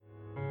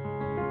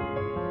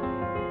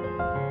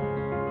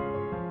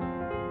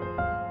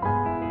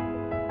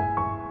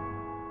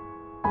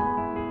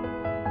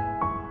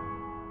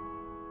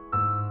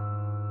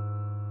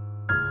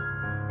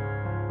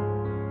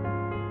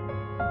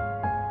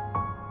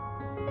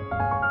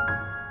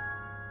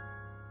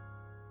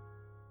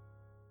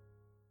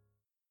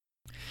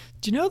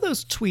Do you know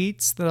those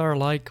tweets that are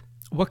like,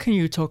 what can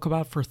you talk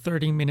about for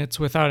 30 minutes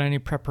without any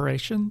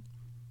preparation?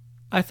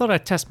 I thought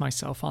I'd test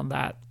myself on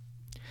that.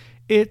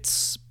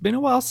 It's been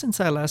a while since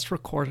I last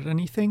recorded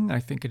anything. I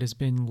think it has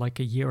been like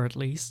a year at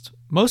least.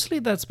 Mostly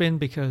that's been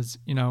because,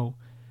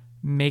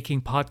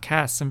 making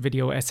podcasts and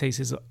video essays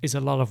is a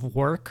lot of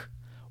work,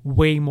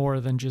 way more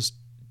than just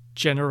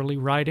generally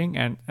writing.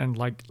 And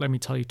like, let me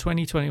tell you,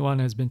 2021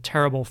 has been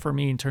terrible for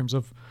me in terms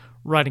of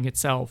writing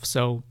itself.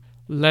 So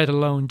let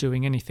alone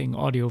doing anything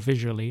audio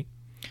visually.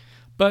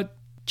 But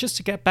just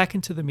to get back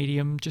into the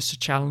medium, just to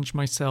challenge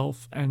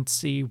myself and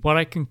see what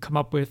I can come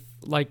up with,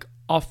 like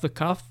off the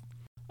cuff,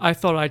 I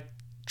thought I'd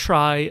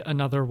try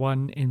another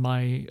one in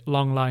my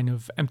long line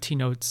of empty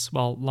notes.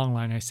 Well, long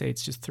line, I say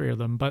it's just 3 of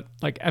them, but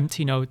like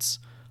empty notes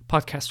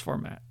podcast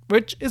format,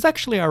 which is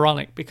actually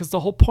ironic because the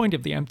whole point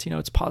of the empty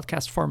notes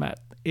podcast format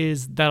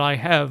is that I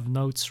have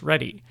notes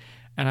ready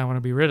and I want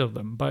to be rid of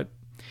them. But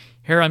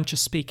here I'm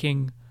just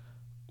speaking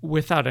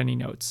without any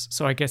notes.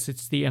 So I guess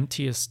it's the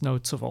emptiest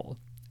notes of all.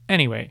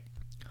 Anyway,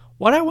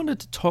 what I wanted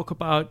to talk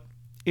about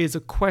is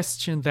a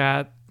question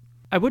that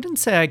I wouldn't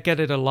say I get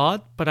it a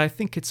lot, but I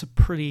think it's a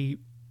pretty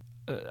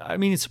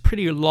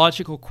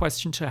logical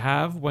question to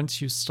have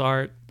once you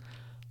start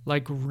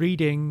like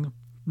reading,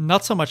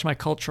 not so much my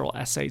cultural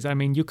essays. I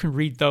mean, you can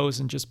read those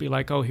and just be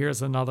like, oh,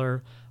 here's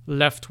another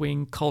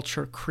left-wing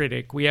culture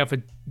critic. We have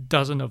a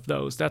dozen of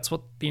those. That's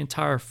what the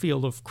entire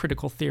field of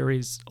critical theory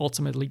is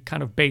ultimately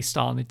kind of based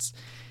on. It's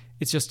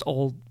just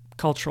all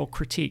cultural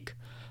critique.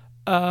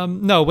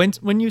 No,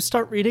 when you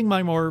start reading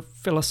my more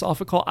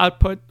philosophical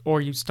output,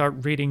 or you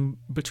start reading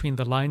between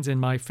the lines in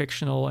my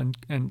fictional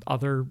and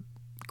other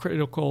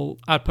critical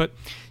output,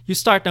 you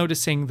start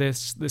noticing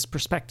this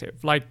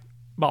perspective. Like,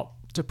 well,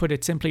 to put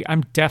it simply,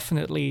 I'm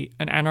definitely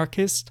an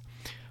anarchist,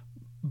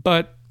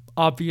 but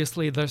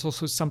obviously there's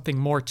also something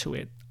more to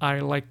it. I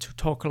like to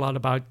talk a lot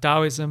about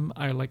Taoism.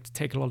 I like to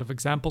take a lot of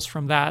examples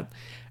from that.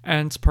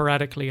 And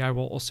sporadically, I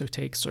will also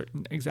take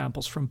certain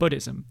examples from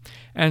Buddhism.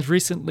 And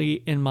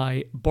recently, in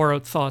my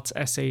Borrowed Thoughts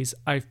essays,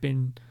 I've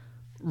been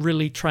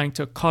really trying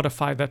to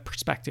codify that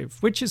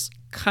perspective, which is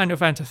kind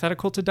of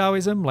antithetical to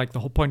Taoism. Like, the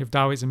whole point of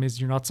Taoism is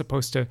you're not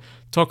supposed to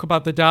talk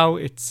about the Tao.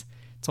 It's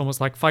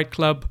almost like Fight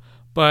Club.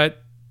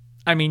 But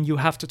I mean, you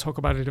have to talk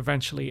about it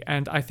eventually.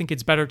 And I think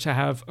it's better to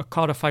have a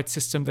codified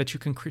system that you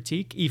can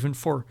critique, even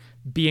for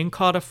being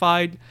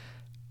codified,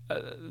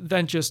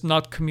 than just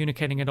not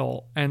communicating at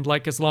all. And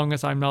like, as long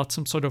as I'm not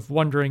some sort of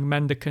wandering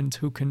mendicant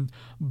who can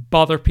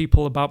bother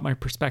people about my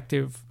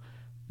perspective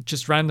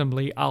just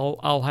randomly,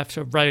 I'll have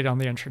to write it on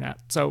the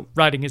internet. So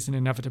writing is an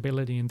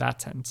inevitability in that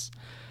sense.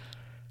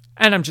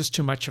 And I'm just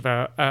too much of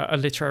a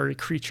literary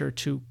creature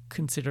to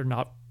consider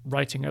not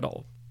writing at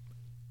all.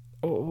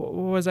 What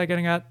was I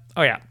getting at?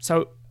 Oh yeah,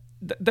 so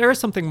there is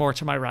something more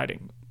to my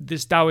writing,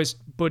 this Taoist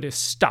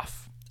Buddhist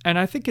stuff. And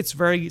I think it's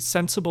very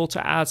sensible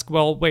to ask,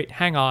 well, wait,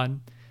 hang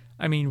on.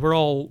 I mean, we're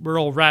all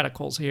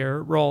radicals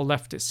here. We're all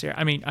leftists here.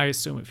 I mean, I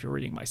assume if you're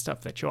reading my stuff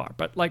that you are,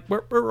 but like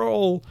we're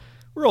all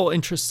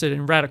interested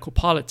in radical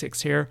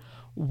politics here.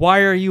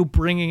 Why are you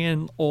bringing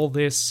in all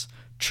this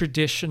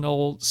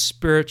traditional,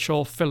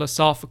 spiritual,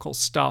 philosophical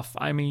stuff?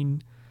 I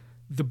mean,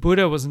 the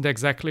Buddha wasn't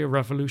exactly a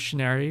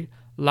revolutionary.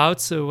 Lao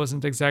Tzu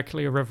wasn't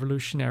exactly a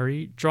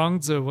revolutionary.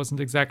 Zhuangzi wasn't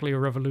exactly a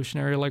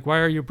revolutionary. Like, why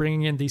are you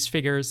bringing in these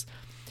figures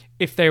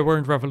if they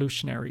weren't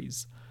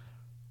revolutionaries?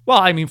 Well,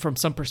 I mean, from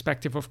some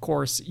perspective, of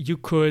course, you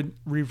could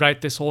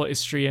rewrite this whole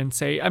history and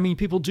say, I mean,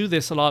 people do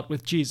this a lot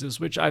with Jesus,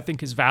 which I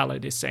think is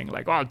valid, is saying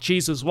like, oh,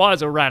 Jesus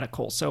was a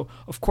radical. So,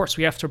 of course,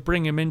 we have to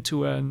bring him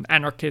into an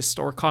anarchist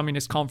or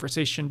communist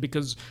conversation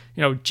because,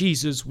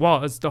 Jesus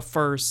was the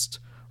first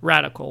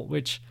radical,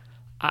 which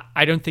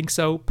I don't think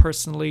so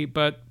personally,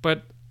 but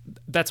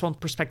that's one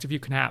perspective you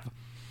can have.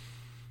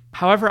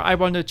 However, I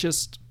want to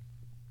just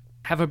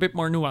have a bit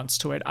more nuance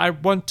to it. I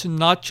want to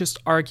not just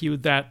argue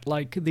that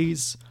like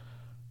these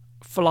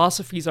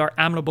philosophies are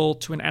amenable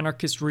to an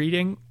anarchist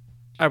reading.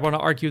 I want to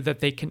argue that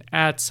they can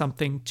add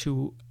something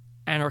to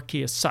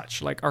anarchy as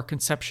such, like our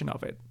conception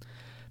of it.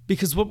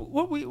 Because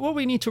what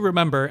we need to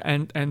remember,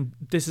 and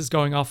this is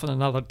going off on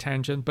another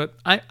tangent, but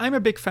I'm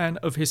a big fan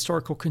of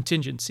historical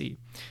contingency.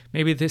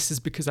 Maybe this is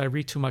because I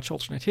read too much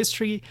alternate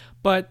history,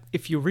 but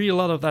if you read a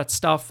lot of that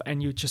stuff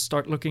and you just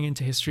start looking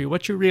into history,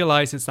 what you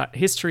realize is that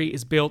history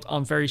is built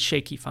on very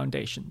shaky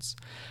foundations.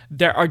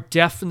 There are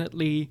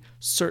definitely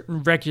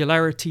certain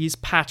regularities,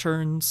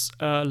 patterns,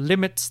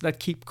 limits that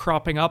keep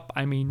cropping up.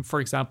 I mean, for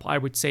example, I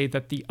would say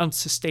that the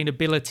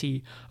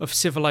unsustainability of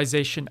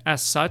civilization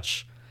as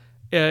such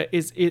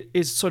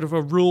is sort of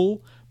a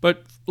rule,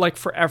 but like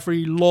for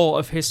every law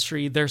of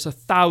history, there's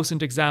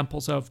 1,000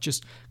 examples of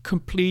just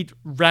complete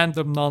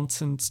random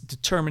nonsense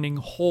determining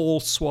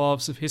whole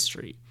swaths of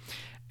history.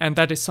 And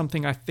that is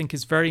something I think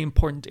is very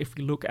important if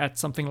we look at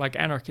something like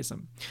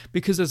anarchism.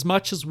 Because as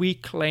much as we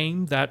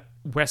claim that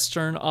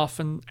Western,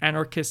 often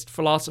anarchist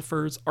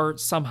philosophers are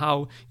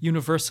somehow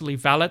universally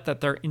valid, that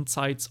their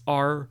insights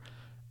are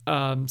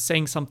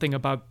saying something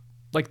about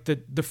like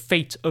the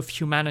fate of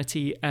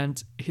humanity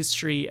and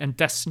history and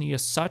destiny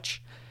as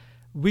such,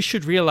 we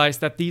should realize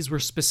that these were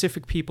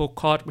specific people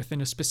caught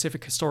within a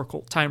specific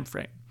historical time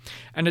frame.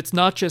 And it's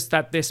not just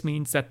that this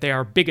means that they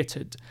are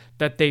bigoted,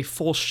 that they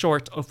fall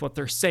short of what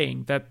they're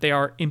saying, that they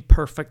are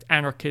imperfect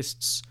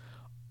anarchists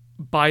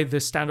by the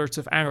standards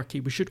of anarchy.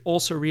 We should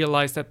also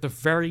realize that the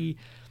very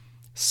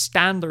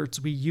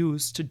standards we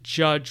use to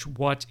judge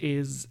what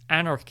is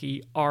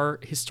anarchy are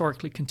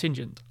historically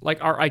contingent.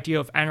 Like, our idea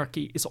of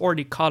anarchy is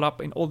already caught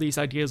up in all these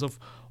ideas of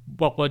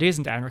what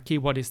isn't anarchy,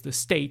 what is the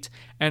state,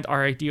 and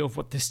our idea of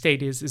what the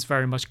state is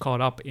very much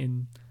caught up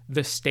in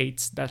the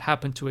states that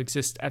happen to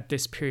exist at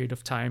this period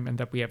of time and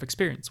that we have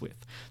experience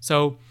with.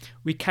 So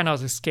we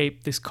cannot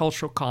escape this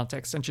cultural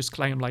context and just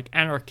claim like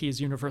anarchy is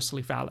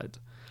universally valid.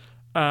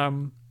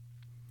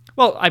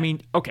 Well, I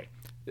mean, okay,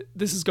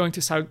 this is going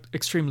to sound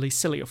extremely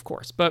silly, of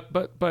course,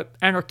 but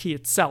anarchy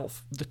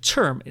itself, the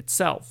term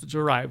itself,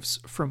 derives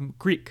from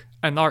Greek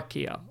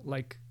anarchia,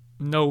 like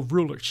no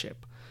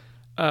rulership.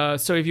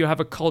 So if you have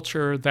a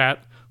culture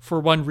that, for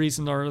one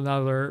reason or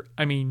another,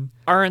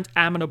 aren't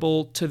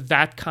amenable to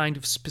that kind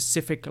of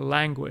specific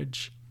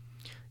language,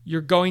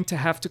 you're going to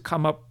have to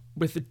come up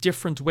with a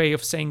different way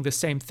of saying the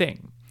same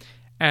thing.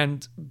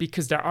 And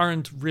because there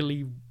aren't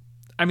really,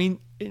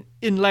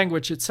 in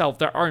language itself,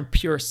 there aren't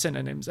pure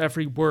synonyms.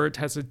 Every word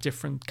has a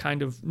different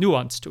kind of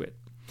nuance to it.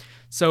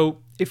 So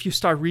if you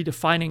start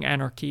redefining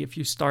anarchy, if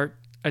you start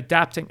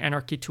adapting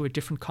anarchy to a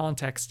different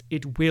context,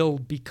 it will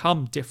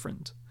become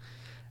different.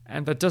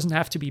 And that doesn't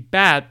have to be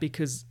bad,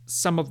 because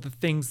some of the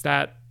things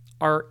that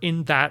are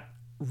in that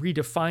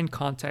redefined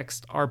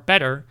context are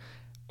better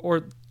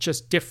or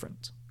just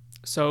different.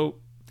 So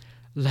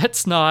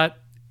let's not,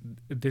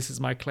 this is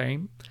my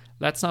claim,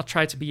 let's not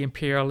try to be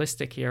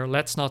imperialistic here.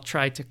 Let's not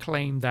try to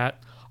claim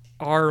that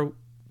our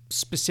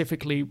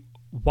specifically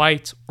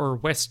white or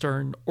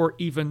Western or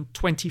even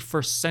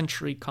 21st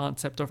century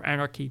concept of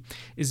anarchy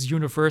is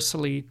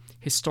universally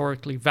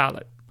historically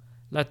valid.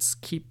 Let's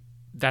keep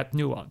that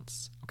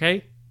nuance,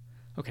 okay?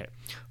 Okay,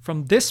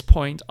 from this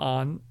point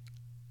on,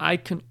 I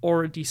can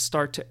already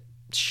start to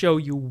show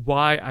you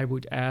why I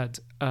would add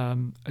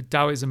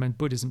Taoism and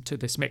Buddhism to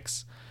this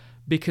mix.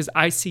 Because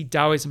I see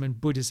Taoism and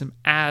Buddhism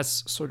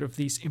as sort of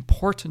these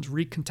important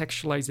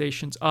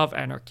recontextualizations of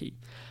anarchy.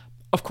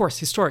 Of course,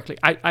 historically,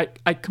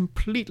 I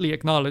completely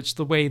acknowledge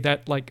the way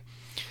that like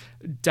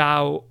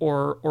Tao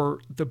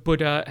or the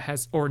Buddha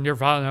has, or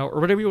Nirvana,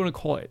 or whatever you want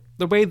to call it,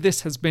 the way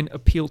this has been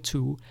appealed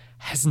to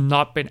has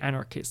not been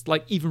anarchist,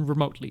 like even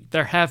remotely.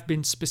 There have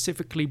been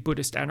specifically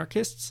Buddhist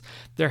anarchists,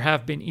 there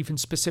have been even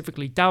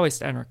specifically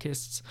Taoist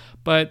anarchists,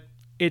 but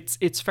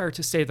it's fair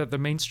to say that the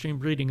mainstream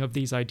reading of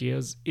these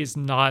ideas is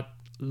not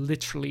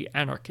literally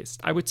anarchist.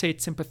 I would say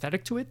it's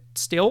sympathetic to it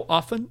still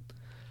often,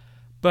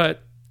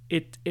 but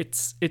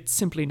it's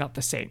simply not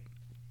the same.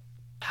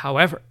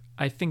 However,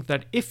 I think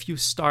that if you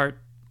start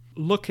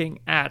looking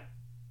at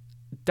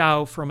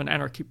Tao from an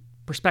anarchy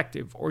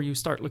perspective, or you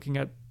start looking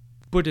at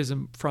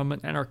Buddhism from an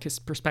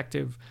anarchist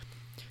perspective,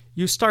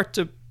 you start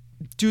to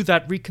do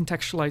that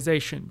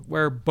recontextualization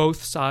where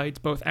both sides,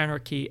 both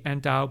anarchy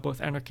and Tao,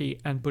 both anarchy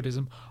and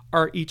Buddhism,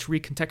 are each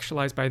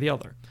recontextualized by the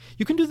other.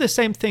 You can do the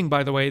same thing,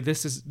 by the way.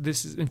 This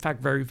is in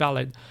fact very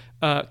valid,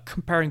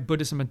 comparing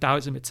Buddhism and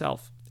Taoism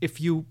itself. If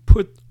you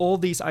put all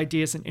these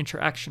ideas in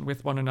interaction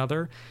with one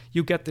another,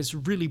 you get this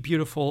really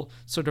beautiful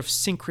sort of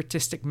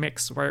syncretistic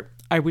mix where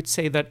I would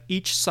say that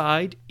each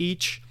side,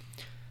 each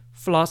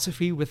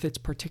philosophy with its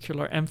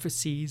particular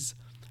emphases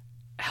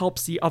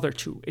helps the other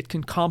two. It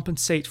can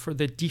compensate for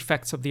the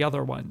defects of the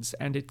other ones,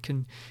 and it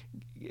can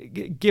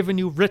give a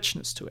new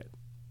richness to it.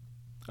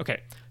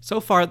 Okay, so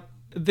far,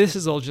 this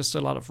is all just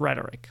a lot of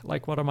rhetoric.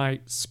 Like, what am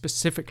I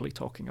specifically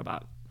talking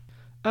about?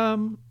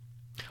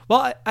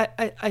 Well,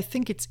 I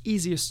think it's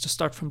easiest to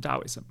start from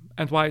Taoism.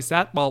 And why is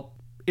that? Well,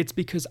 it's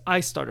because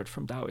I started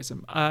from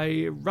Taoism.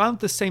 Around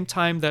the same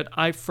time that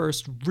I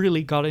first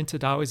really got into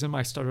Taoism,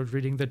 I started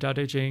reading the Da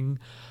De Jing,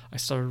 I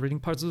started reading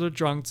parts of the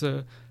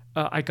Zhuangzi.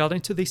 I got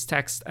into these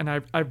texts, and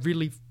I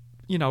really,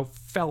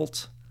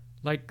 felt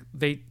like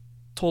they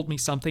told me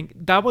something.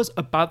 That was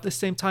about the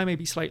same time,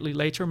 maybe slightly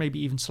later, maybe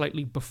even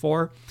slightly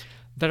before,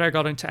 that I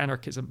got into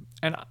anarchism.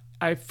 And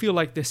I feel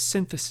like this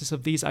synthesis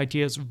of these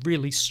ideas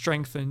really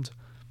strengthened,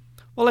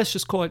 well, let's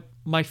just call it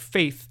my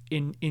faith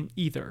in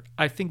either.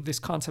 I think this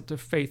concept of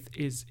faith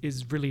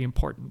is really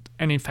important,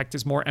 and in fact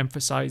is more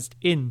emphasized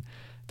in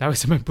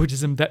Taoism and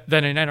Buddhism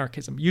than in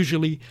anarchism.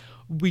 Usually,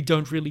 we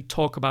don't really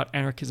talk about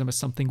anarchism as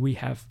something we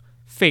have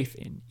faith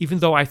in, even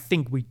though I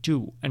think we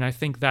do, and I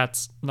think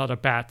that's not a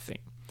bad thing.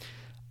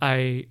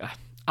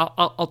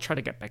 I'll try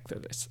to get back to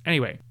this.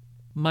 Anyway,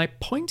 my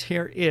point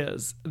here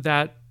is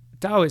that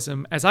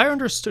Taoism, as I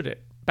understood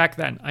it back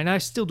then, and I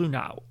still do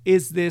now,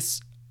 is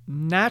this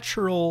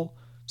natural,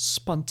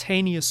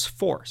 spontaneous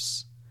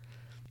force.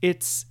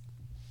 It's,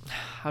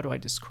 how do I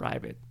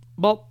describe it?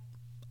 Well,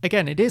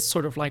 again, it is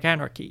sort of like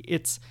anarchy.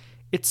 It's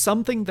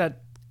something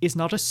that is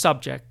not a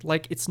subject,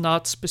 like it's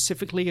not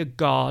specifically a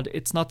god,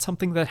 it's not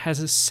something that has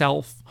a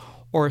self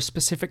or a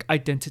specific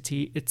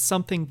identity. It's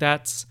something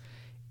that's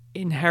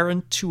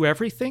inherent to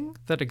everything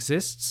that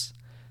exists,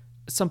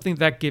 something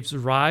that gives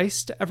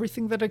rise to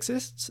everything that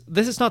exists.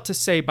 This is not to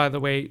say, by the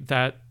way,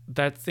 that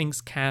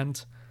things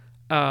can't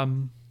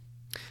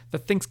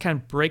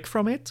break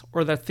from it,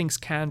 or that things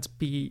can't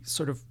be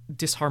sort of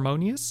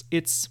disharmonious.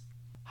 It's,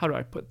 how do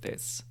I put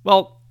this?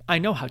 Well, I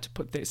know how to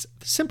put this.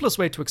 The simplest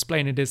way to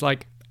explain it is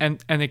like,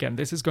 and again,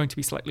 this is going to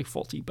be slightly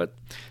faulty, but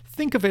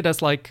think of it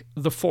as like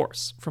the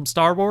Force from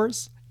Star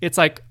Wars. It's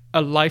like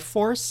a life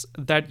force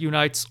that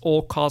unites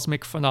all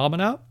cosmic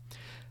phenomena.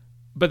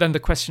 But then the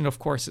question, of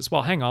course, is,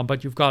 well, hang on,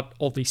 but you've got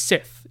all these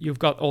Sith, you've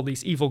got all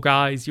these evil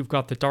guys, you've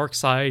got the dark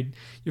side,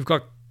 you've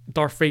got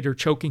Darth Vader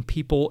choking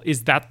people.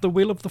 Is that the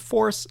will of the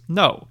Force?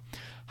 No.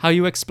 How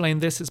you explain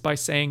this is by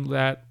saying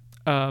that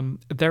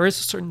there is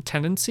a certain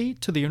tendency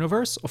to the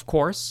universe, of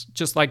course,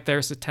 just like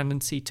there's a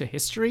tendency to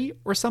history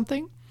or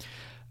something.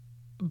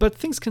 But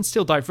things can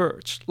still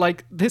diverge.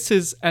 Like this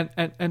is,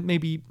 and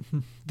maybe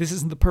this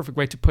isn't the perfect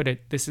way to put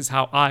it. This is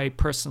how I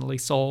personally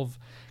solve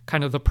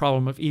kind of the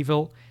problem of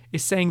evil,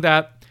 is saying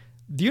that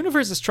the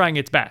universe is trying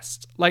its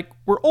best. Like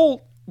we're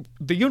all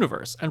the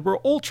universe, and we're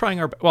all trying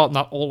our well,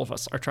 not all of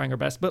us are trying our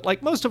best, but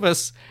like most of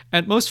us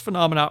and most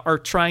phenomena are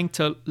trying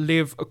to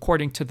live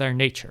according to their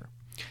nature.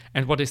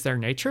 And what is their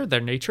nature?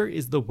 Their nature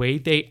is the way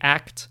they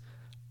act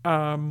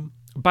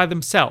by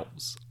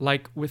themselves,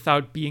 like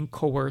without being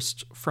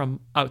coerced from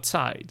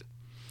outside.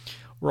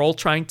 We're all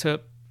trying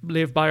to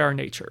live by our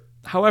nature.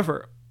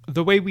 However,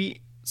 the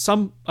way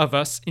some of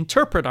us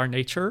interpret our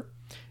nature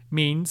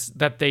means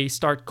that they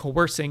start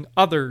coercing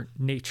other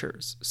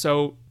natures.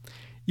 So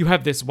you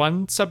have this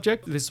one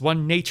subject, this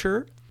one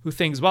nature, who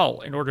thinks,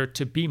 well, in order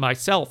to be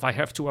myself, I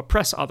have to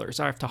oppress others,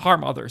 I have to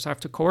harm others, I have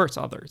to coerce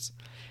others.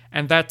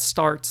 And that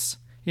starts,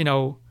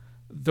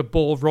 the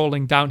ball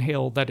rolling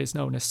downhill that is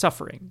known as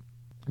suffering.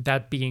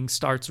 That being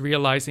starts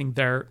realizing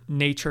their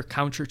nature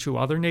counter to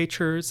other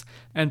natures,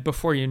 and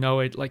before you know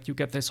it, like you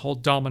get this whole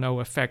domino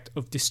effect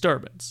of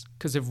disturbance.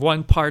 Because if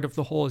one part of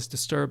the whole is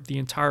disturbed, the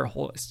entire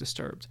whole is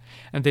disturbed.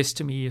 And this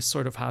to me is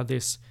sort of how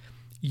this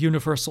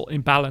universal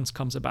imbalance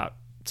comes about.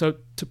 So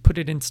to put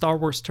it in Star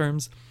Wars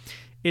terms,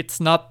 it's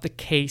not the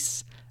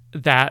case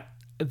that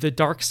the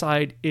dark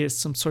side is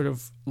some sort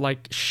of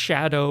like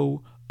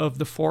shadow of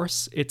the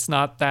Force. It's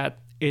not that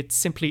it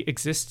simply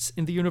exists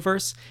in the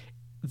universe.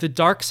 The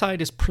dark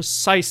side is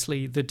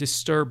precisely the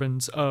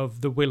disturbance of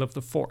the will of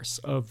the Force,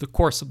 of the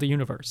course of the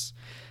universe.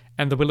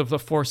 And the will of the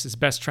Force is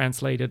best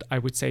translated, I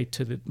would say,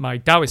 to my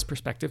Taoist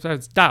perspective.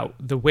 That's Tao,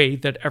 the way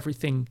that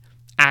everything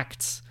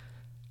acts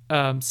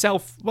not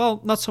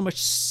so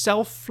much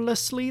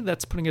selflessly,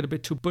 that's putting it a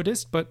bit too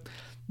Buddhist, but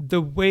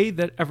the way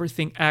that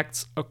everything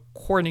acts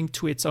according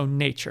to its own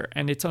nature.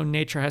 And its own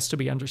nature has to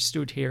be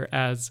understood here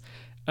as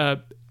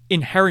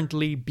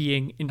inherently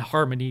being in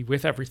harmony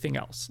with everything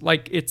else.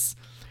 Like it's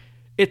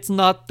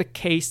not the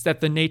case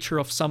that the nature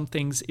of some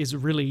things is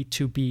really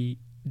to be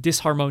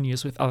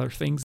disharmonious with other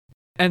things.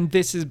 And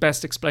this is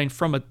best explained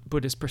from a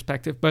Buddhist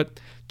perspective, but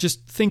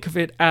just think of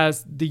it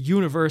as the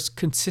universe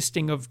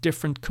consisting of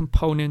different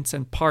components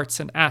and parts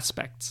and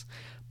aspects,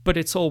 but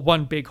it's all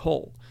one big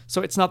whole.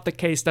 So it's not the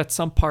case that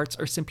some parts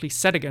are simply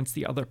set against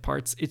the other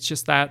parts. It's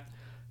just that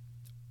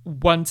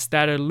once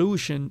that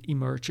illusion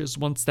emerges,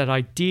 once that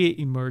idea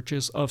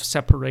emerges of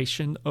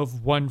separation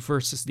of one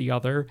versus the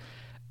other,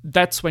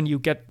 that's when you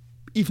get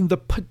even the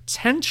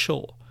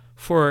potential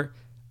for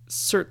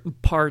certain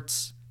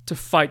parts to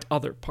fight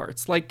other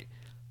parts.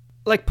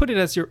 Like put it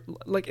as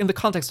like in the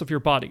context of your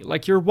body,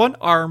 like your one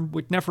arm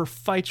would never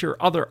fight your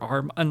other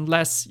arm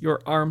unless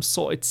your arm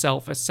saw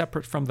itself as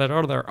separate from that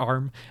other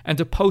arm and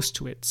opposed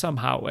to it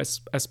somehow as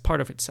part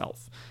of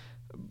itself.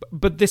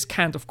 But this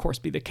can't, of course,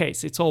 be the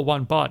case. It's all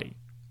one body.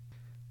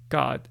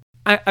 God,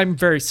 I'm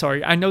very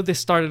sorry. I know this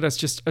started as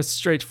just a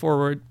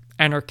straightforward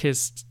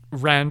anarchist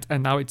rant,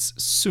 and now it's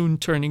soon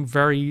turning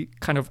very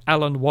kind of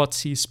Alan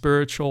Wattsy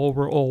spiritual.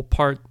 We're all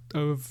part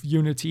of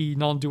unity,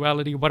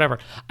 non-duality, whatever.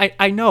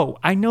 I know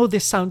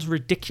this sounds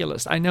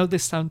ridiculous. I know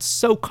this sounds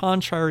so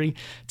contrary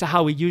to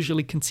how we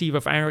usually conceive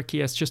of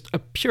anarchy as just a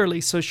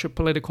purely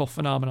socio-political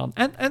phenomenon.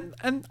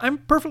 And I'm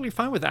perfectly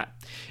fine with that.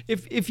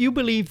 If you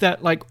believe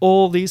that like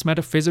all these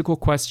metaphysical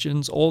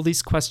questions, all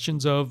these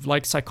questions of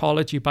like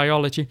psychology,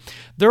 biology,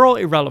 they're all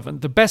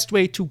irrelevant. The best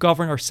way to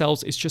govern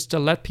ourselves is just to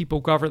let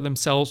people govern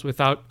themselves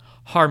without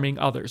harming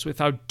others,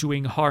 without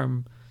doing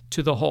harm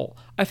to the whole.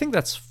 I think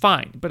that's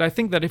fine, but I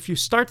think that if you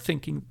start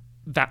thinking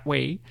that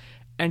way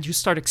and you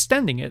start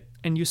extending it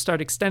and you start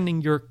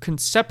extending your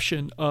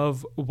conception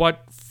of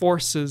what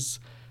forces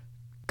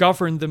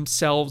govern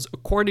themselves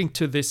according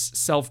to this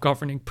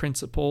self-governing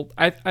principle,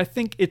 I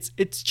think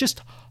it's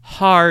just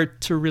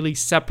hard to really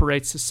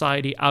separate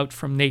society out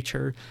from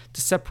nature, to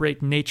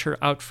separate nature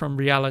out from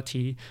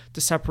reality, to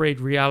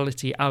separate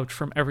reality out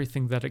from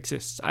everything that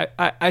exists.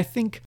 I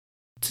think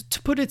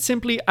to put it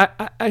simply,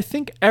 I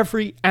think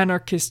every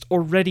anarchist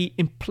already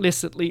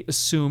implicitly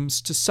assumes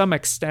to some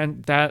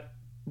extent that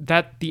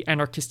the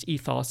anarchist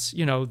ethos,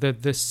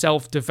 the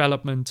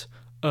self-development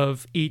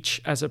of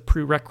each as a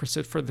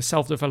prerequisite for the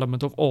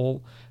self-development of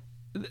all,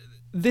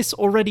 this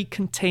already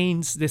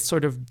contains this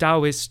sort of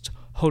Taoist,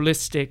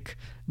 holistic,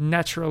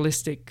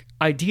 naturalistic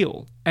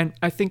ideal. And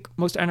I think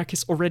most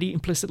anarchists already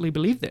implicitly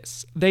believe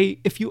this. They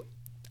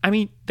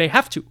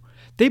have to.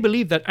 They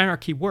believe that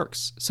anarchy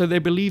works. So they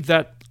believe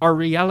that our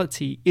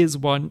reality is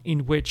one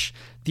in which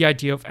the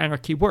idea of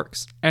anarchy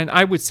works. And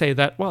I would say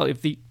that, well,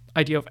 if the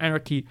idea of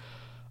anarchy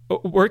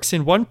works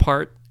in one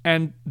part,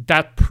 and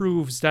that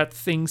proves that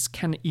things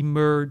can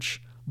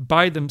emerge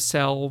by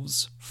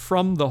themselves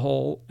from the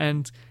whole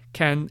and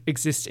can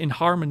exist in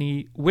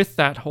harmony with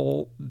that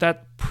whole,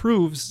 that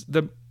proves,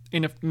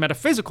 in a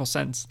metaphysical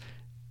sense,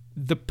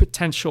 the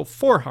potential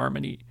for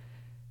harmony.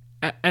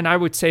 And I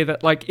would say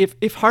that, like,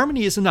 if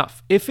harmony is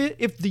enough, if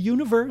the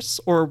universe,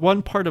 or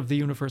one part of the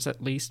universe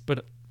at least,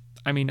 but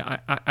I mean,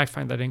 I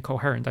find that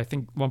incoherent. I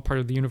think one part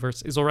of the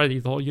universe is already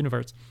the whole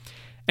universe.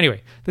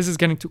 Anyway, this is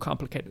getting too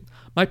complicated.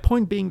 My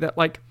point being that,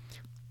 like,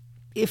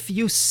 if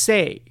you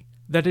say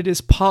that it is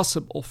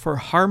possible for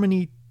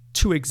harmony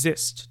to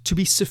exist, to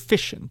be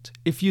sufficient,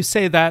 if you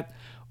say that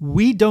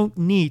we don't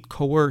need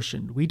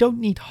coercion, we don't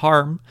need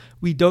harm,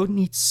 we don't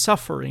need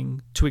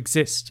suffering to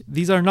exist.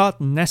 These are not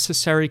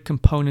necessary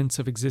components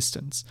of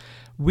existence.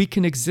 We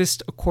can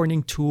exist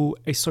according to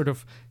a sort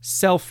of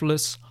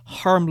selfless,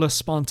 harmless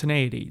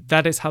spontaneity.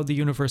 That is how the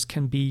universe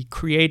can be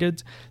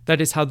created.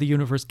 That is how the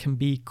universe can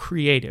be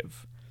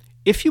creative.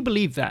 If you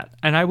believe that,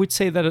 and I would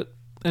say that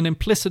an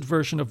implicit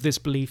version of this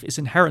belief is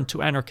inherent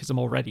to anarchism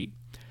already,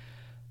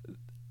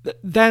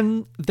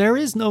 then there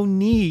is no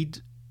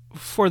need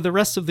for the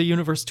rest of the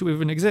universe to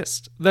even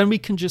exist. Then we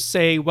can just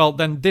say, well,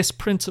 then this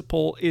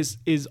principle is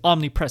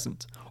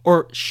omnipresent,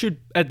 or should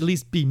at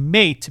least be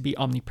made to be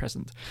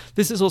omnipresent.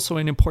 This is also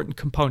an important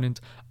component.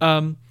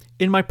 In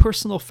my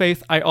personal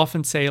faith, I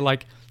often say,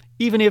 like,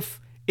 even if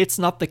it's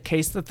not the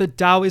case that the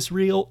Tao is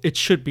real, it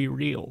should be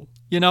real.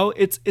 You know,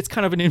 it's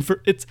kind of an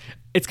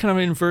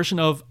inversion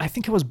of, I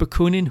think it was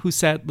Bakunin who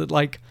said that,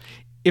 like,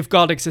 if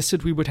God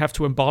existed, we would have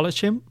to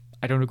abolish him.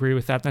 I don't agree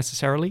with that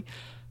necessarily,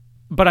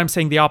 but I'm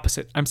saying the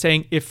opposite. I'm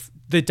saying if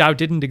the Tao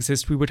didn't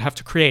exist, we would have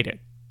to create it.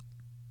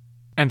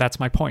 And that's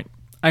my point.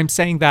 I'm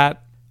saying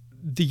that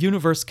the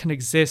universe can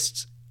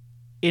exist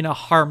in a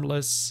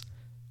harmless,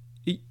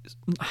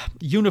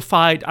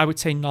 unified, I would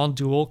say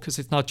non-dual, because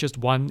it's not just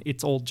one,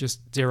 it's all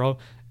just zero.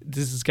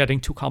 This is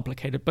getting too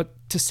complicated. But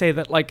to say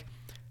that, like,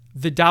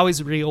 the Tao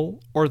is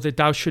real, or the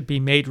Tao should be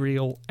made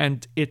real,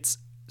 and it's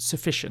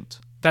sufficient.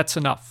 That's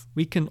enough.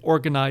 We can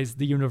organize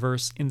the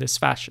universe in this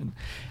fashion.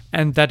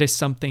 And that is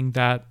something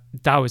that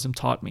Taoism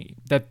taught me,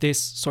 that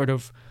this sort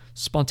of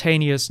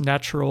spontaneous,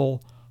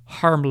 natural,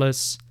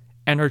 harmless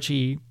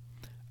energy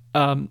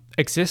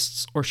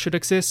exists or should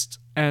exist,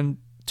 and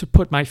to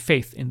put my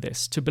faith in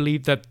this, to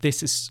believe that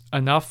this is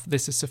enough,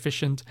 this is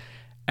sufficient,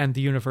 and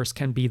the universe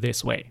can be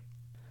this way.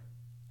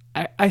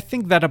 I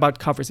think that about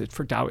covers it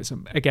for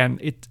Taoism. Again,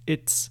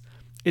 it's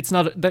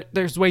not,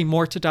 there's way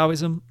more to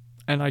Taoism,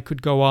 and I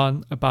could go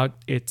on about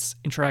its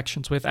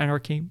interactions with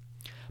anarchy,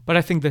 but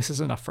I think this is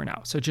enough for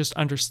now. So just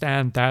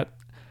understand that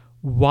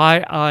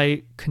why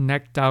I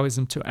connect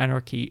Taoism to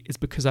anarchy is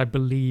because I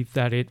believe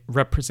that it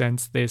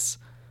represents this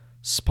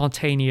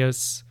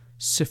spontaneous,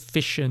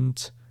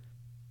 sufficient,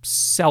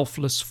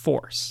 selfless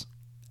force,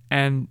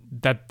 and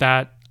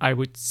that I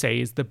would say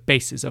is the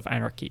basis of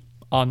anarchy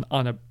on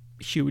a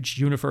huge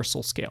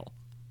universal scale.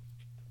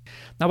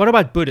 Now, what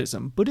about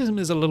Buddhism? Buddhism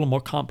is a little more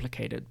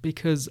complicated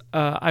because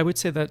I would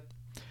say that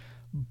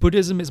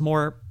Buddhism is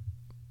more,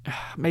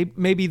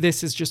 maybe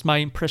this is just my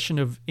impression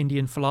of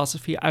Indian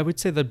philosophy. I would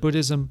say that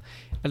Buddhism,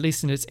 at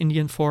least in its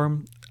Indian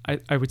form,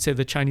 I would say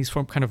the Chinese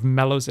form kind of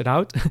mellows it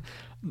out.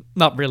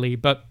 Not really,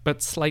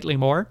 but slightly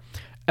more.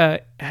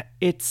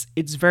 It's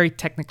very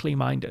technically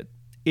minded.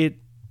 It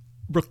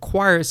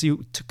requires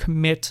you to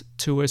commit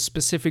to a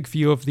specific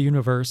view of the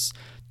universe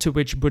to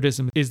which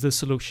Buddhism is the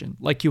solution.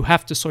 Like, you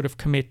have to sort of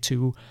commit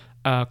to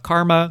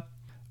karma,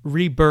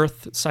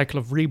 rebirth, cycle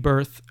of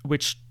rebirth,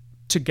 which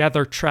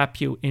together trap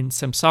you in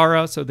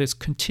samsara, so this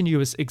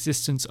continuous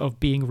existence of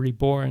being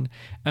reborn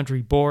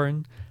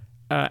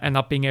and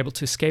not being able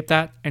to escape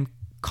that, and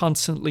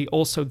constantly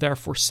also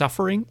therefore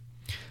suffering,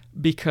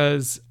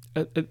 because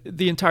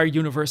the entire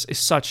universe is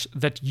such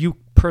that you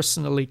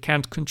personally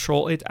can't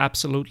control it,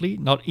 absolutely,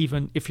 not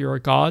even if you're a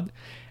god,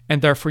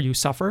 and therefore you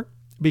suffer,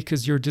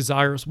 because your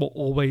desires will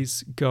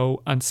always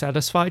go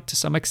unsatisfied to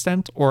some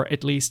extent, or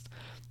at least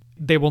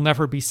they will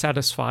never be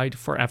satisfied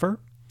forever.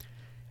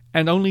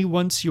 And only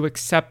once you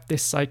accept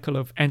this cycle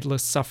of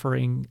endless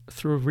suffering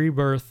through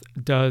rebirth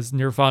does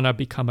nirvana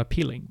become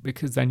appealing,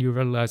 because then you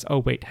realize, oh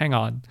wait, hang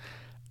on,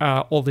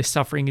 all this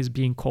suffering is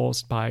being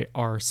caused by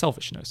our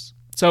selfishness.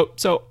 So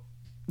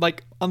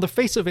like, on the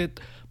face of it,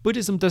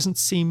 Buddhism doesn't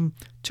seem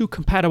too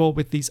compatible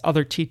with these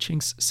other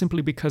teachings,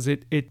 simply because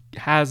it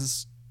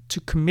has to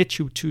commit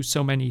you to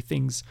so many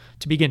things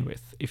to begin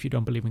with. If you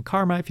don't believe in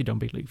karma, if you don't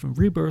believe in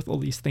rebirth, all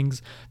these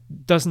things,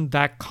 doesn't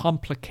that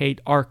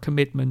complicate our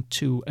commitment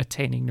to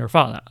attaining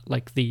nirvana,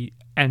 like the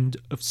end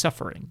of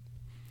suffering?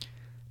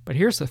 But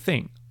here's the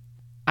thing.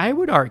 I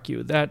would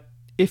argue that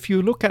if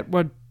you look at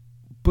what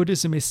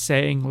Buddhism is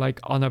saying, like,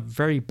 on a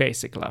very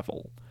basic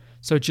level,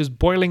 So just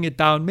boiling it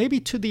down, maybe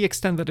to the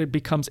extent that it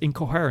becomes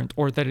incoherent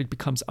or that it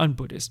becomes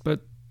un-Buddhist.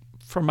 But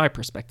from my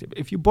perspective,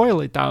 if you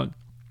boil it down,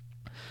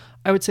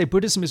 I would say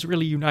Buddhism is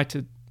really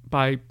united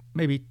by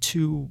maybe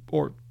 2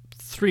 or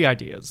 3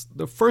 ideas.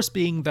 The first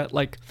being that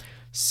like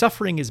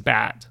suffering is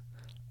bad.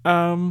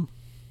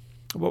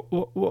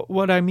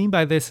 What I mean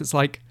by this is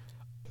like,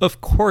 of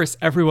course,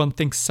 everyone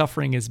thinks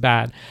suffering is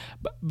bad,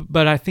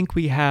 but I think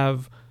we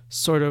have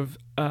sort of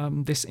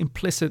this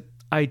implicit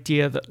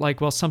idea that like,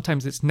 well,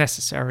 sometimes it's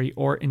necessary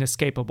or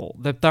inescapable,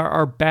 that there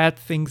are bad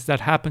things that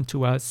happen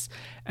to us,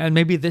 and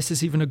maybe this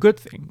is even a good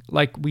thing.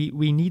 Like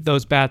we need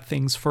those bad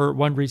things for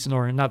one reason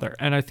or another.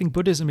 And I think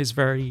Buddhism is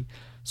very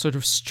sort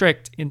of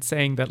strict in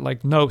saying that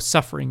like, no,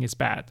 suffering is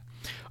bad.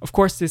 Of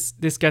course,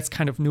 this gets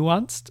kind of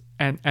nuanced,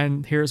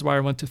 and here's why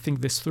I want to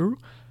think this through.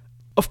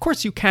 Of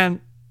course, you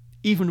can,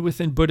 even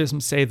within Buddhism,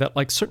 say that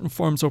like certain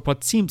forms of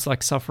what seems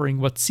like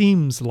suffering, what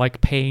seems like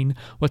pain,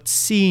 what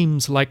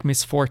seems like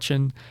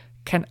misfortune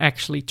can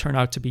actually turn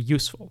out to be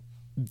useful.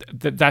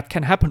 That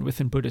can happen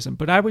within Buddhism.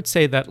 But I would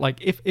say that like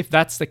if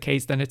that's the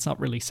case, then it's not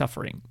really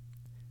suffering.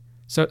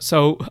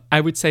 So I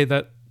would say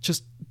that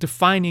just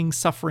defining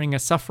suffering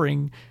as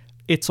suffering,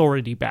 it's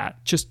already bad.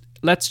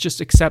 Let's just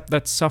accept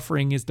that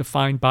suffering is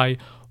defined by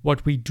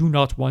what we do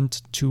not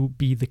want to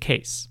be the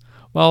case.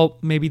 Well,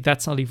 maybe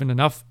that's not even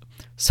enough.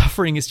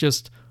 Suffering is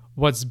just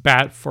what's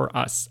bad for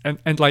us.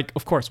 And like,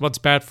 of course, what's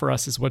bad for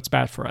us is what's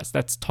bad for us.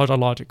 That's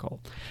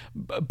tautological.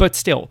 But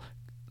still,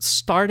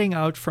 starting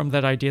out from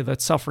that idea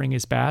that suffering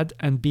is bad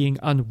and being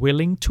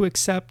unwilling to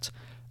accept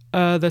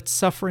that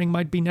suffering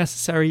might be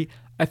necessary,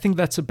 I think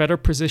that's a better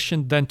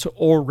position than to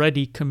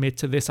already commit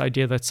to this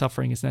idea that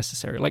suffering is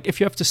necessary. Like if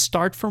you have to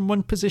start from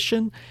one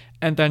position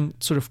and then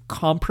sort of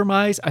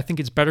compromise, I think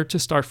it's better to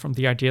start from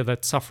the idea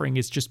that suffering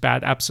is just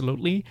bad,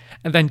 absolutely,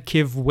 and then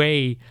give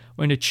way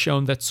when it's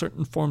shown that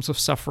certain forms of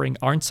suffering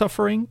aren't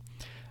suffering,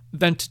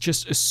 than to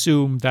just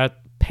assume that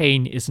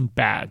pain isn't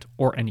bad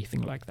or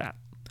anything like that.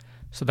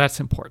 So that's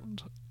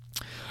important.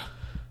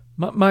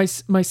 My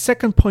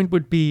second point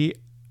would be,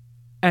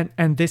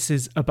 and this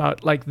is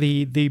about like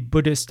the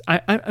Buddhist.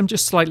 I'm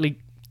just slightly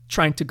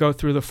trying to go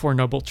through the Four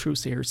Noble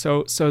Truths here.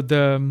 So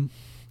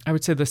I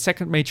would say the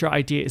second major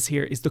idea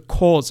is the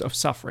cause of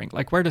suffering.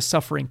 Like, where does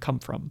suffering come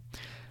from?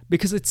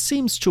 Because it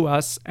seems to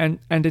us, and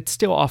it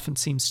still often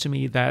seems to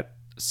me, that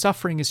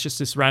suffering is just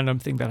this random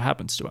thing that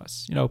happens to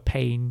us. You know,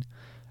 pain,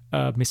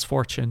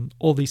 misfortune,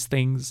 all these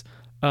things,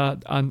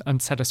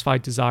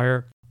 unsatisfied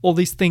desire. All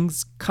these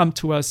things come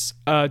to us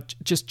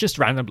just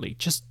randomly.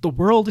 Just the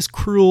world is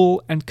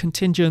cruel and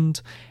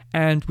contingent,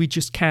 and we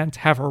just can't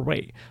have our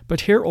way.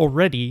 But here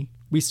already,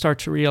 we start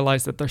to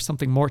realize that there's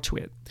something more to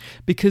it.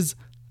 Because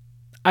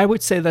I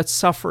would say that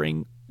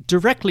suffering,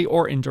 directly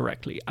or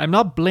indirectly, I'm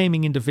not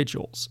blaming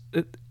individuals.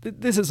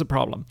 This is a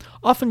problem.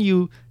 Often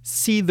you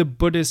see the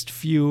Buddhist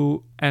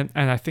view, and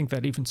I think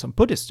that even some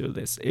Buddhists do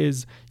this,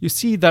 is you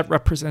see that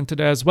represented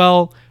as,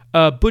 well,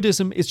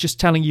 Buddhism is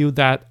just telling you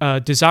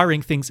that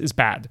desiring things is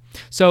bad.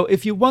 So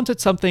if you wanted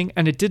something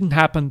and it didn't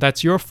happen,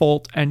 that's your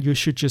fault, and you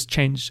should just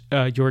change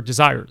your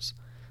desires.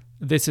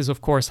 This is, of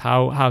course,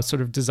 how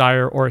sort of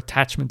desire or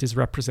attachment is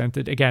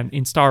represented, again,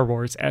 in Star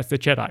Wars as the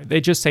Jedi.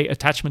 They just say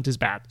attachment is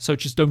bad, so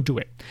just don't do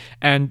it.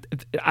 And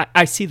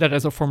I see that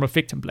as a form of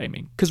victim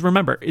blaming. Because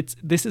remember,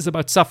 this is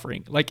about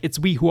suffering. Like, it's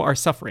we who are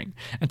suffering.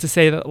 And to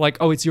say that, like,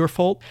 oh, it's your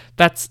fault,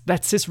 that's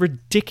this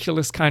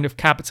ridiculous kind of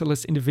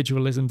capitalist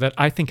individualism that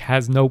I think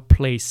has no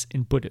place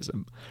in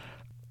Buddhism.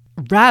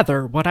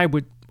 Rather, what I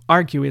would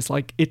argue is,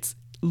 like,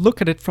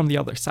 look at it from the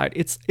other side.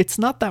 It's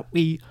not that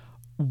we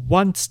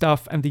want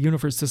stuff and the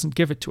universe doesn't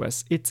give it to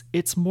us.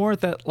 It's more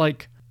that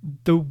like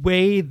the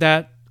way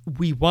that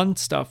we want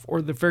stuff,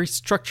 or the very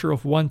structure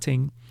of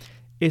wanting,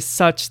 is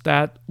such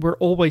that we're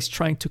always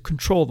trying to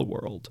control the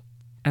world.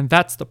 And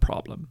that's the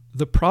problem.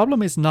 The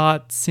problem is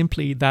not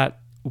simply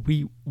that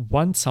we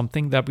want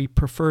something, that we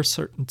prefer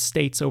certain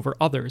states over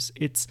others.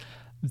 It's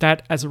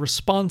that as a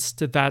response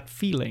to that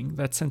feeling,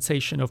 that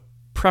sensation of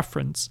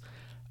preference,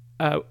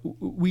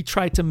 we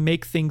try to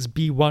make things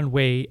be one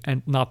way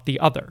and not the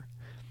other.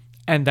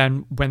 And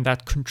then when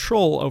that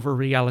control over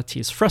reality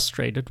is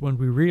frustrated, when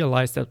we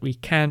realize that we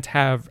can't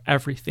have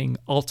everything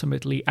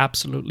ultimately,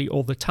 absolutely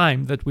all the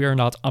time, that we are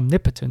not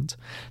omnipotent,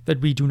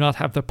 that we do not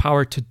have the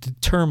power to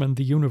determine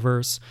the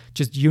universe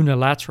just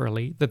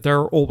unilaterally, that there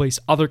are always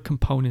other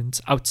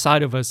components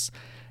outside of us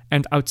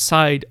and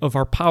outside of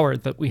our power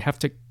that we have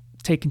to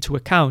take into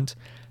account,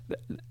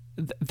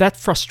 that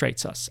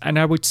frustrates us. And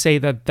I would say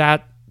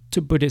that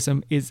to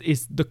Buddhism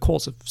is the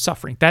cause of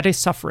suffering. That is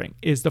suffering,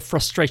 is the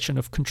frustration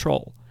of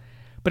control.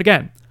 But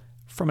again,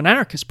 from an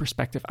anarchist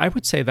perspective, I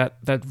would say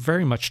that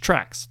very much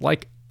tracks.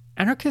 Like,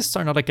 anarchists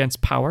are not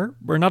against power.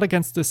 We're not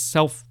against the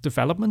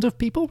self-development of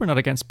people. We're not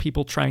against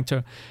people trying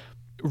to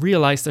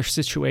realize their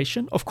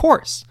situation, of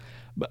course.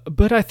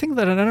 But I think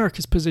that an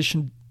anarchist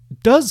position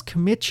does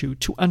commit you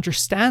to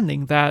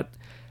understanding that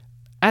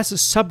as a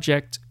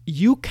subject,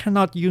 you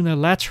cannot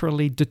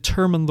unilaterally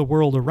determine the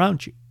world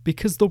around you,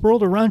 because the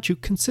world around you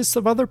consists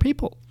of other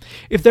people.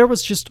 If there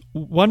was just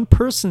one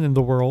person in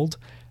the world,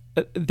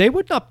 they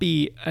would not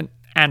be an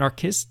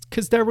anarchist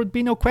because there would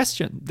be no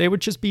question. They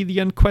would just be the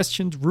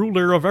unquestioned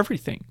ruler of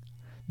everything.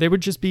 They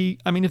would just be,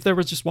 I mean, if there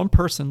was just one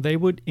person, they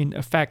would in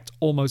effect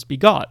almost be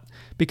God,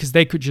 because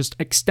they could just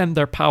extend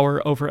their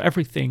power over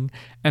everything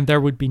and there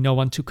would be no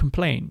one to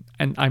complain.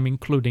 And I'm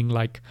including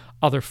like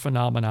other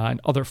phenomena and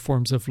other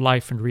forms of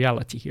life and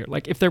reality here.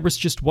 Like if there was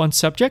just one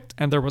subject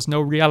and there was no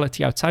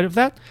reality outside of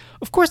that,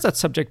 of course that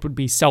subject would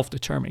be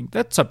self-determining.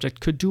 That subject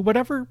could do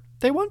whatever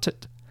they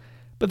wanted.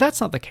 But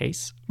that's not the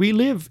case. We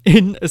live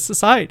in a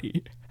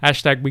society.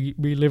 Hashtag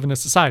we live in a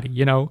society,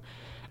 you know.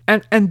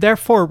 And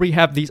therefore we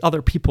have these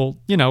other people,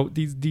 you know,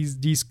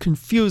 these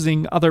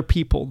confusing other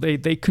people.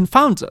 They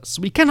confound us.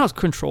 We cannot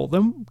control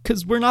them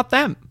because we're not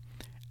them.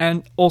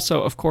 And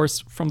also, of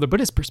course, from the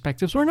Buddhist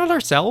perspectives, we're not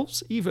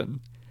ourselves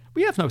even.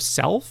 We have no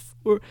self.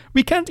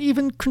 We can't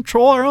even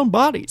control our own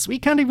bodies. We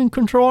can't even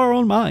control our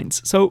own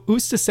minds. So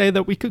who's to say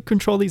that we could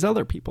control these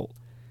other people?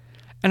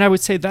 And I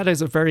would say that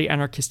is a very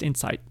anarchist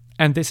insight.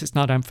 And this is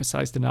not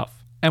emphasized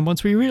enough. And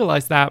once we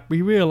realize that,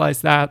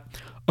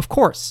 of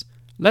course,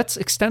 let's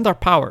extend our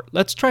power.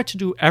 Let's try to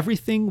do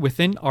everything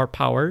within our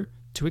power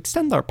to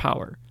extend our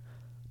power,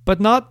 but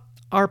not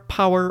our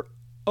power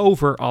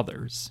over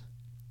others.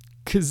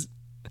 Because,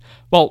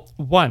 well,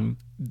 one,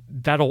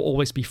 that'll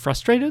always be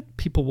frustrated.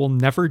 People will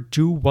never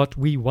do what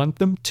we want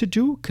them to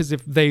do, because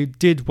if they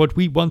did what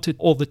we wanted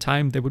all the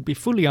time, they would be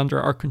fully under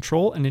our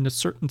control. And in a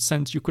certain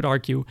sense, you could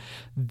argue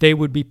they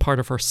would be part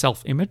of our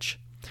self-image.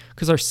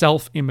 Because our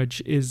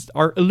self-image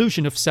our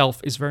illusion of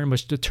self is very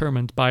much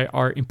determined by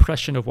our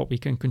impression of what we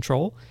can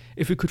control.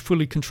 If we could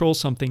fully control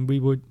something, we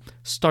would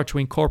start to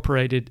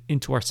incorporate it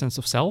into our sense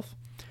of self.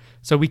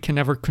 So we can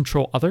never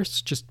control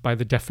others just by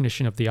the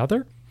definition of the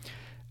other.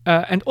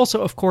 And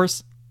also, of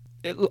course,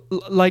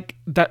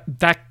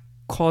 that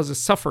causes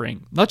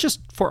suffering, not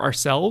just for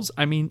ourselves.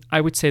 I mean, I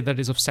would say that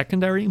is of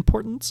secondary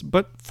importance,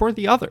 but for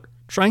the other.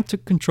 Trying to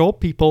control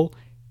people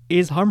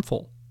is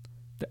harmful.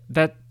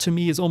 That to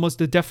me is almost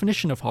the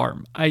definition of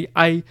harm.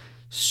 I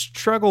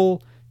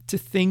struggle to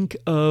think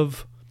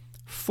of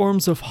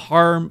forms of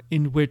harm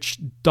in which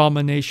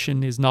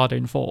domination is not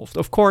involved.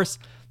 Of course,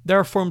 there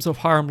are forms of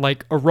harm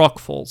like a rock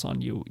falls on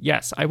you.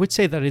 Yes, I would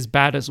say that is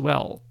bad as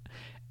well.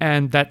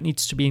 And that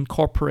needs to be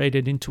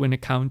incorporated into an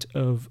account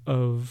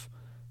of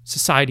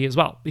society as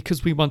well,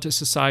 because we want a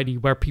society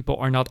where people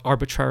are not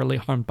arbitrarily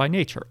harmed by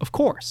nature, of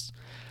course.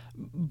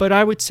 But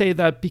I would say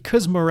that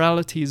because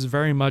morality is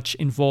very much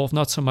involved,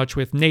 not so much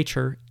with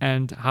nature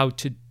and how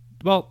to,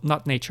 well,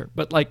 not nature,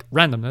 but like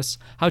randomness,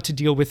 how to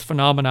deal with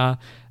phenomena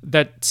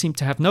that seem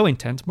to have no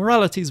intent,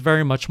 morality is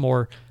very much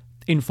more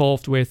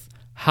involved with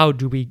how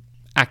do we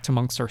act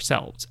amongst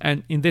ourselves.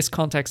 And in this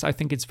context, I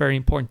think it's very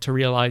important to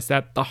realize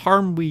that the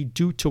harm we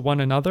do to one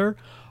another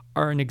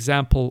are an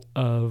example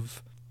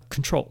of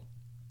control.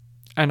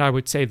 And I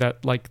would say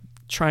that like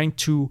trying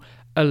to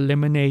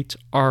eliminate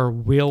our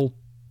will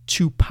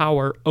to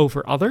power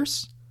over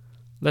others,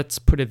 let's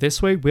put it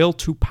this way, will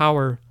to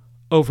power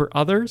over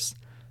others,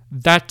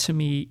 that to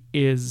me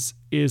is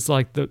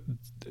like the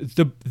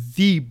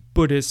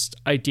Buddhist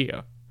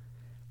idea.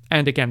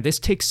 And again, this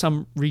takes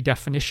some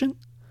redefinition,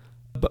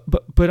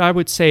 but I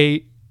would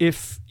say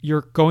if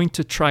you're going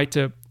to try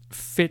to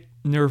fit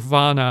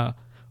nirvana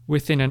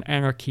within an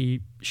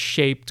anarchy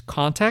shaped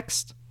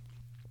context,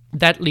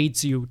 that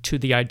leads you to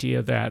the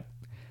idea that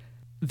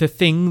the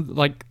thing,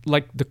 like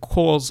the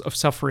cause of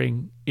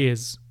suffering,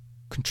 is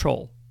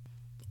control,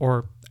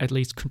 or at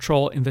least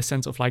control in the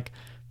sense of like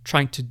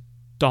trying to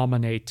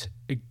dominate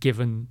a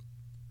given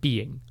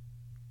being.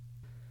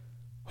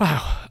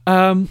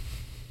 Wow.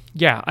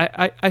 Yeah,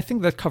 I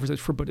think that covers it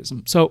for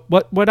Buddhism. So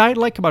what I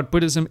like about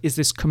Buddhism is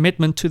this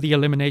commitment to the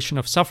elimination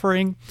of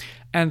suffering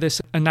and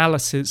this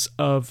analysis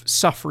of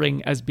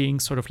suffering as being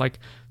sort of like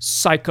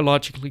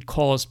psychologically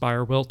caused by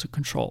our will to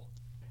control.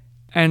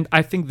 And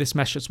I think this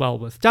meshes well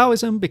with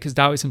Taoism, because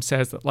Taoism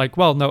says that like,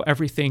 well, no,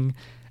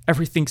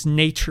 everything's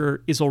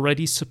nature is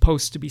already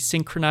supposed to be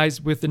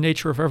synchronized with the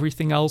nature of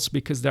everything else,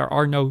 because there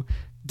are no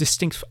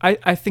distinct...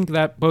 I think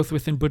that both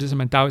within Buddhism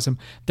and Taoism,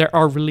 there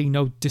are really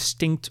no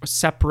distinct or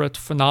separate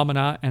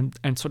phenomena,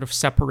 and sort of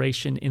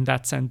separation in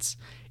that sense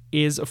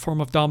is a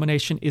form of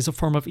domination, is a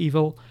form of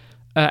evil.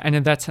 And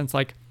in that sense,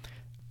 like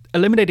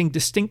eliminating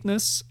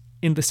distinctness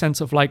in the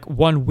sense of like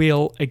one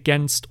will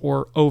against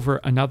or over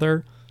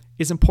another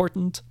is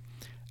important,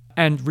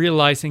 and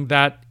realizing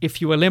that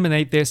if you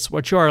eliminate this,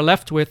 what you are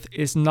left with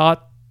is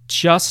not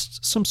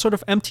just some sort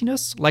of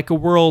emptiness, like a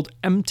world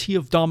empty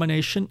of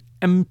domination,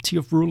 empty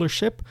of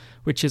rulership,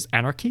 which is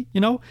anarchy, you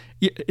know?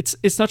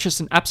 It's not just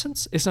an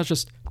absence, it's not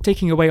just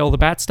taking away all the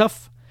bad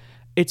stuff,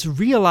 it's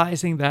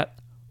realizing that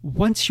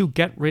once you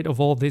get rid of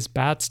all this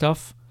bad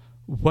stuff,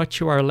 what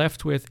you are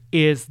left with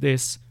is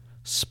this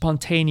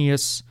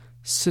spontaneous,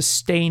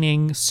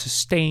 sustained,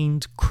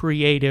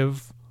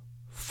 creative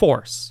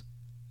force.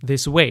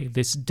 This way,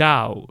 this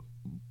Tao,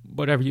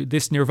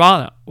 this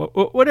nirvana,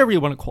 whatever you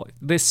want to call it,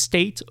 this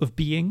state of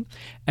being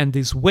and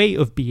this way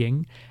of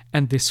being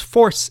and this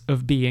force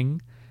of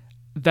being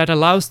that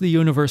allows the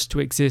universe to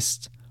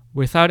exist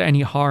without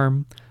any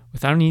harm,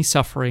 without any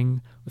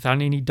suffering,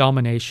 without any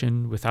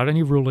domination, without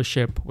any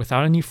rulership,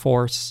 without any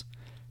force,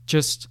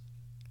 just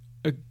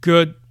a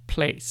good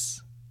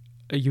place,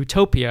 a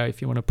utopia,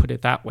 if you want to put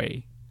it that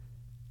way.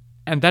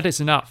 And that is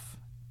enough,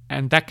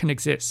 and that can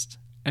exist,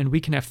 and we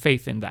can have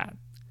faith in that.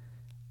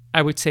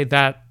 I would say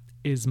that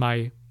is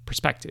my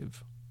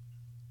perspective.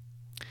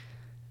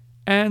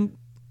 And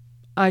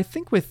I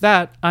think with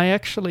that, I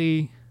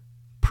actually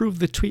proved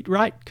the tweet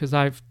right, because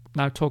I've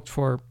now talked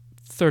for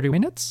 30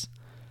 minutes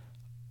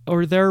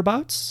or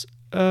thereabouts,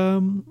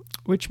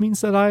 which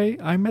means that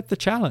I met the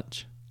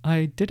challenge.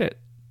 I did it.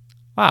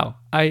 Wow,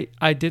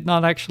 I did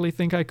not actually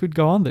think I could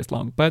go on this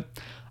long, but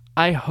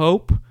I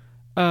hope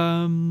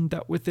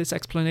that with this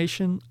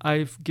explanation,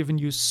 I've given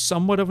you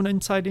somewhat of an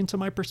insight into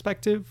my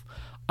perspective.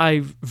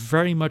 I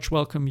very much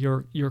welcome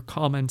your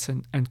comments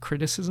and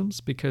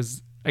criticisms,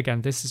 because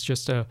again, this is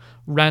just a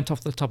rant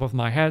off the top of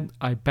my head.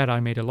 I bet I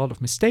made a lot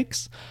of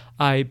mistakes.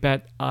 I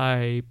bet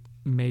I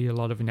made a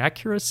lot of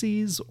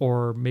inaccuracies,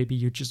 or maybe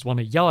you just want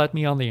to yell at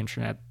me on the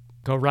internet.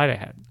 Go right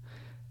ahead.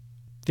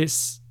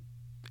 This,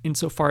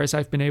 insofar as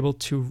I've been able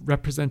to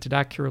represent it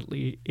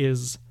accurately,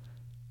 is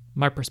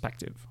my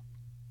perspective.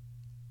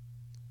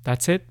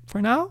 That's it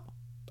for now.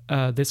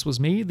 This was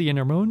me, the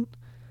Inner Moon,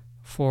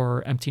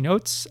 for Empty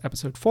Notes,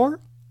 episode 4.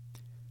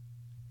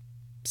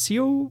 See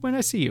you when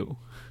I see you.